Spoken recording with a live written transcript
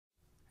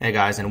Hey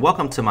guys, and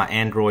welcome to my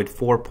Android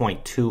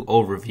 4.2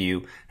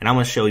 overview, and I'm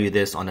going to show you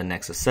this on the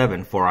Nexus 7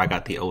 before I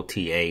got the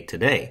OTA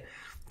today.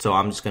 So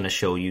I'm just going to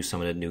show you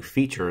some of the new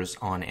features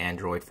on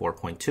Android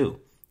 4.2.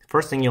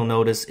 First thing you'll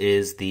notice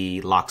is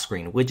the lock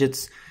screen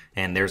widgets,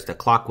 and there's the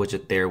clock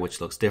widget there which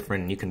looks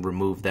different, and you can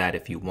remove that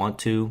if you want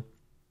to.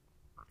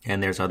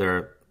 And there's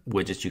other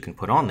widgets you can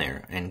put on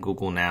there, and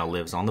Google Now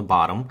lives on the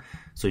bottom,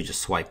 so you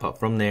just swipe up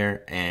from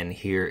there, and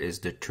here is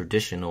the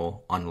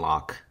traditional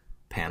unlock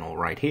panel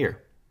right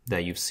here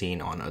that you've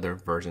seen on other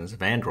versions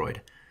of Android.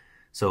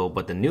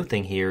 But the new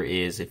thing here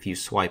is if you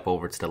swipe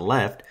over to the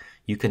left,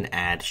 you can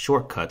add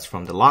shortcuts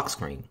from the lock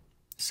screen.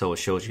 So it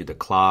shows you the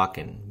clock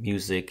and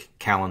music,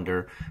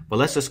 calendar, but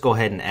let's just go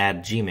ahead and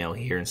add Gmail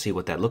here and see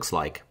what that looks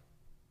like.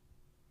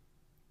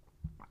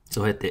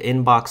 So hit the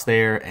inbox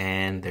there,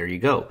 and there you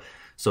go.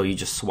 So you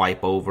just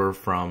swipe over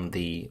from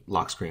the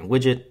lock screen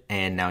widget,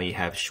 and now you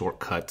have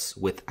shortcuts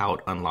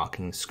without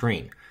unlocking the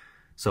screen.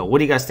 So what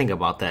do you guys think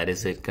about that?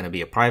 Is it going to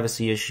be a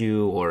privacy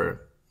issue,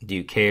 or do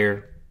you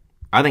care?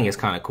 I think it's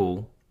kind of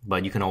cool,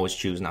 but you can always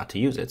choose not to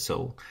use it.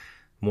 So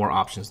more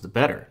options, the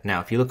better. Now,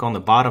 if you look on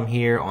the bottom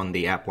here on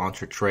the app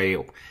launcher tray,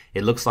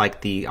 it looks like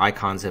the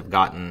icons have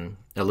gotten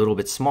a little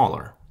bit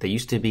smaller. They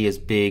used to be as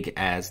big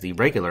as the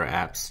regular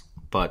apps,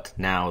 but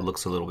now it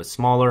looks a little bit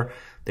smaller.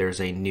 There's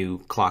a new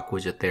clock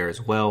widget there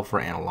as well for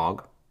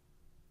analog.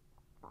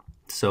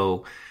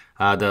 So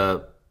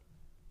the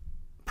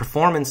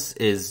performance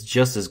is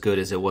just as good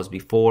as it was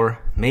before,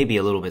 maybe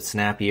a little bit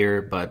snappier,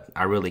 but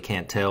I really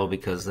can't tell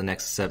because the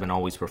Nexus 7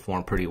 always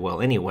performed pretty well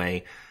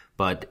anyway,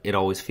 but it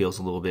always feels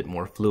a little bit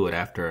more fluid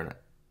after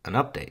an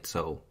update.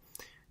 So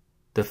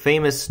the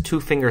famous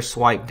two-finger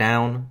swipe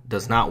down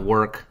does not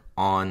work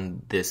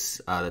on this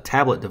the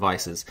tablet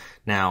devices.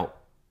 Now,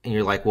 and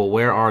you're like, well,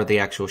 where are the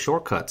actual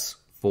shortcuts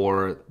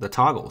for the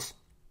toggles?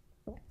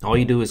 All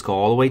you do is go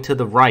all the way to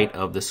the right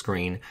of the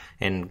screen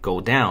and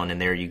go down,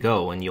 and there you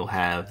go, and you'll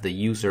have the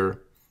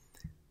user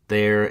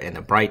there and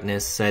the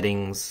brightness,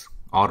 settings,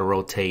 auto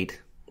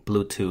rotate,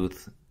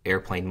 Bluetooth,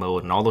 airplane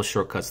mode, and all those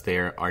shortcuts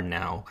there are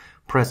now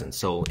present.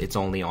 So it's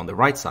only on the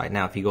right side.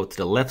 Now if you go to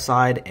the left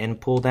side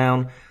and pull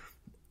down,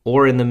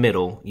 or in the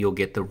middle, you'll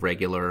get the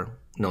regular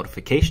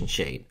notification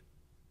shade.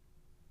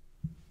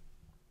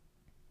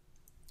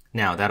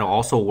 Now that'll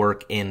also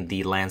work in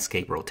the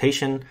landscape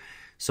rotation.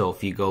 So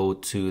if you go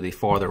to the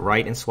farther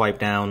right and swipe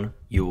down,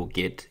 you will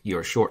get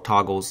your short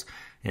toggles,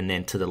 and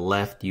then to the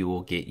left, you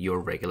will get your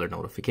regular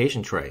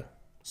notification tray.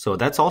 So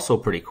that's also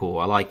pretty cool.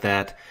 I like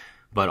that.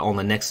 But on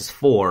the Nexus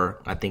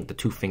 4, I think the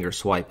two-finger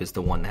swipe is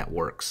the one that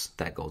works,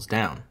 that goes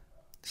down.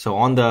 So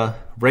on the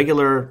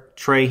regular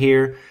tray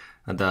here,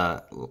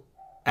 the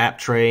app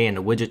tray and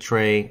the widget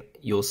tray,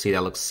 you'll see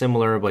that looks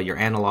similar, but your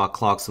analog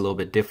clock's a little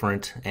bit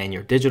different, and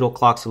your digital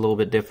clock's a little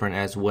bit different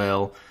as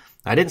well.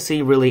 I didn't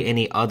see really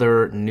any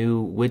other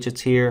new widgets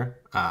here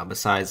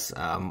besides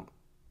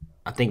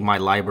I think my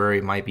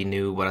library might be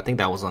new, but I think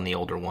that was on the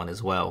older one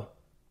as well.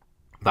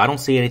 But I don't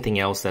see anything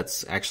else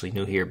that's actually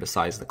new here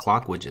besides the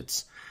clock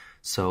widgets.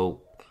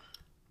 So,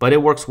 but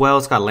it works well.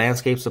 It's got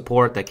landscape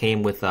support that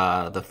came with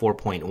the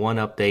 4.1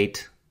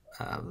 update,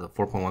 the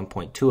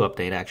 4.1.2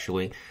 update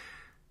actually,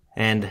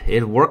 and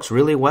it works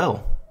really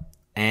well.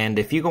 And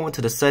if you go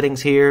into the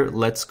settings here,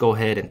 let's go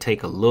ahead and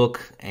take a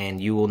look,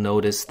 and you will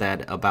notice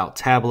that about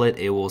tablet,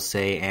 it will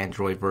say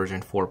Android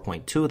version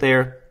 4.2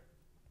 there,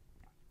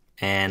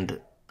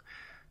 and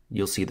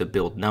you'll see the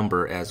build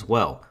number as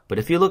well. But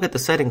if you look at the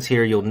settings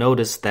here, you'll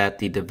notice that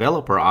the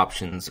developer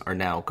options are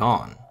now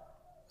gone.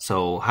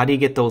 So how do you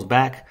get those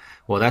back?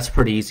 Well, that's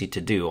pretty easy to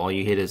do. All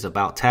you hit is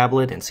about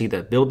tablet and see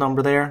the build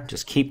number there.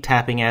 Just keep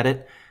tapping at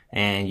it,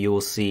 and you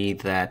will see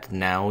that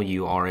now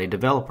you are a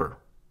developer.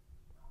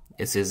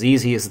 It's as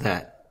easy as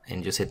that,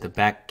 and just hit the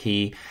back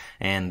key,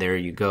 and there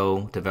you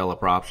go.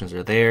 Developer options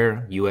are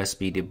there,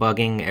 USB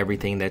debugging,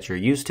 everything that you're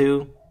used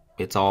to.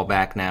 It's all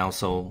back now,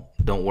 so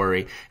don't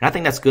worry. And I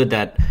think that's good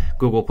that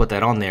Google put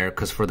that on there,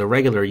 because for the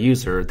regular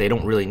user, they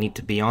don't really need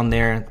to be on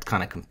there. It's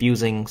kind of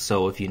confusing,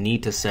 so if you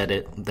need to set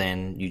it,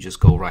 then you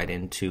just go right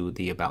into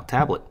the About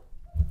tablet.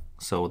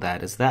 So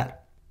that is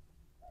that.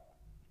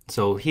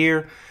 So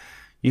here,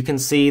 you can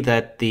see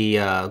that the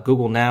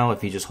Google Now,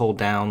 if you just hold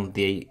down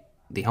the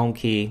home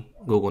key,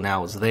 Google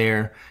Now is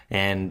there,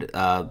 and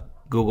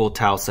Google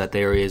touts that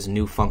there is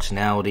new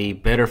functionality,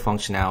 better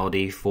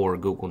functionality for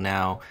Google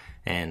Now,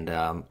 and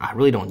I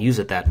really don't use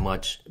it that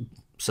much,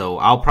 so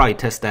I'll probably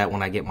test that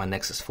when I get my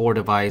Nexus 4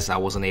 device. I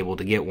wasn't able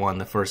to get one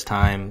the first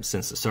time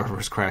since the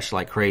servers crashed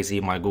like crazy.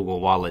 My Google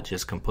Wallet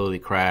just completely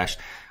crashed.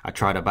 I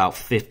tried about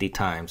 50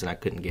 times and I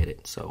couldn't get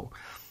it.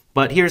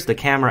 But here's the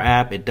camera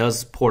app. It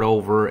does port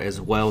over as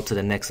well to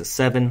the Nexus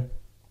 7.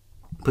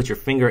 Put your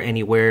finger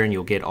anywhere and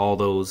you'll get all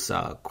those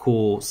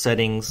cool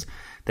settings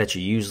that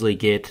you usually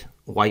get,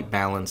 white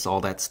balance,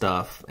 all that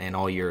stuff, and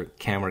all your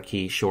camera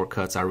key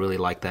shortcuts. I really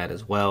like that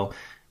as well.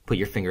 Put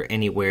your finger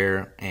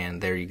anywhere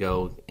and there you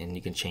go, and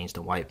you can change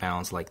the white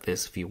balance like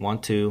this if you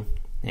want to,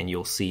 and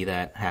you'll see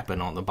that happen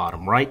on the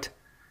bottom right.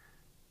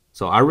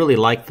 So I really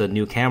like the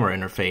new camera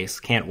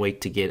interface. Can't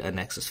wait to get a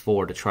Nexus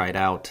 4 to try it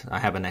out. I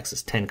have a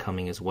Nexus 10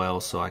 coming as well,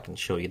 so I can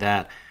show you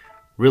that.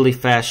 Really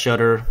fast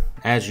shutter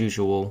as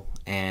usual,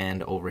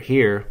 and over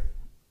here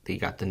they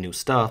got the new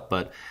stuff,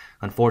 but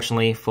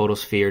unfortunately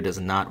Photosphere does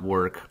not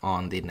work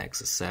on the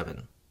Nexus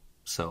 7.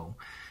 So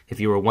if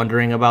you were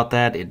wondering about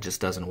that, it just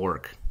doesn't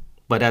work.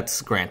 But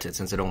that's granted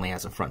since it only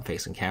has a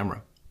front-facing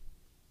camera.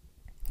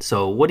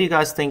 So what do you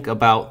guys think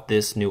about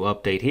this new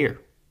update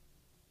here?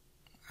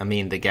 I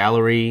mean, the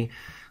gallery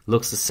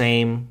looks the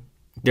same.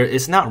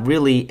 It's not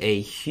really a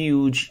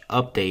huge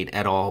update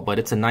at all, but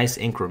it's a nice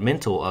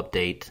incremental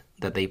update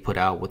that they put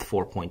out with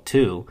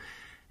 4.2,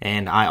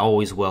 and I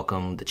always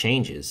welcome the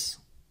changes.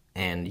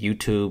 And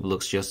YouTube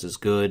looks just as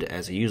good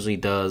as it usually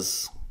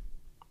does,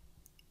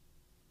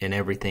 and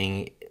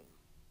everything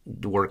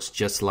works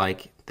just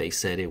like they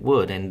said it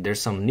would. And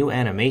there's some new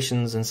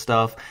animations and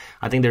stuff.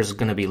 I think there's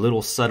going to be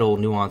little subtle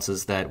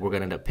nuances that we're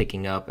going to end up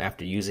picking up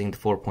after using the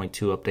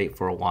 4.2 update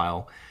for a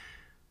while,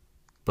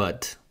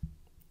 but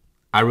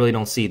I really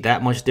don't see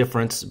that much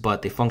difference.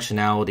 But the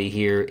functionality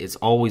here is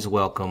always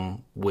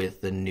welcome with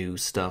the new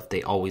stuff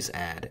they always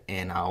add,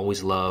 and I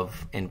always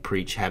love and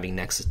preach having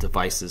Nexus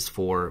devices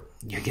for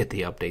you get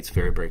the updates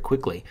very, very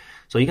quickly.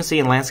 So you can see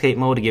in landscape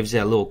mode it gives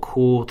you that little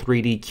cool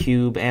 3D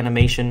cube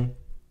animation.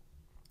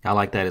 I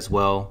like that as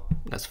well.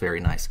 That's very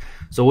nice.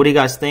 So what do you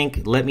guys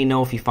think? Let me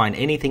know if you find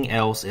anything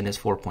else in this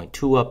 4.2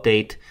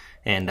 update,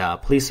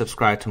 and please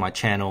subscribe to my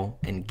channel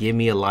and give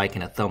me a like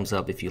and a thumbs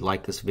up if you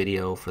like this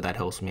video, for that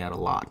helps me out a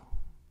lot.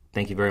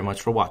 Thank you very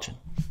much for watching.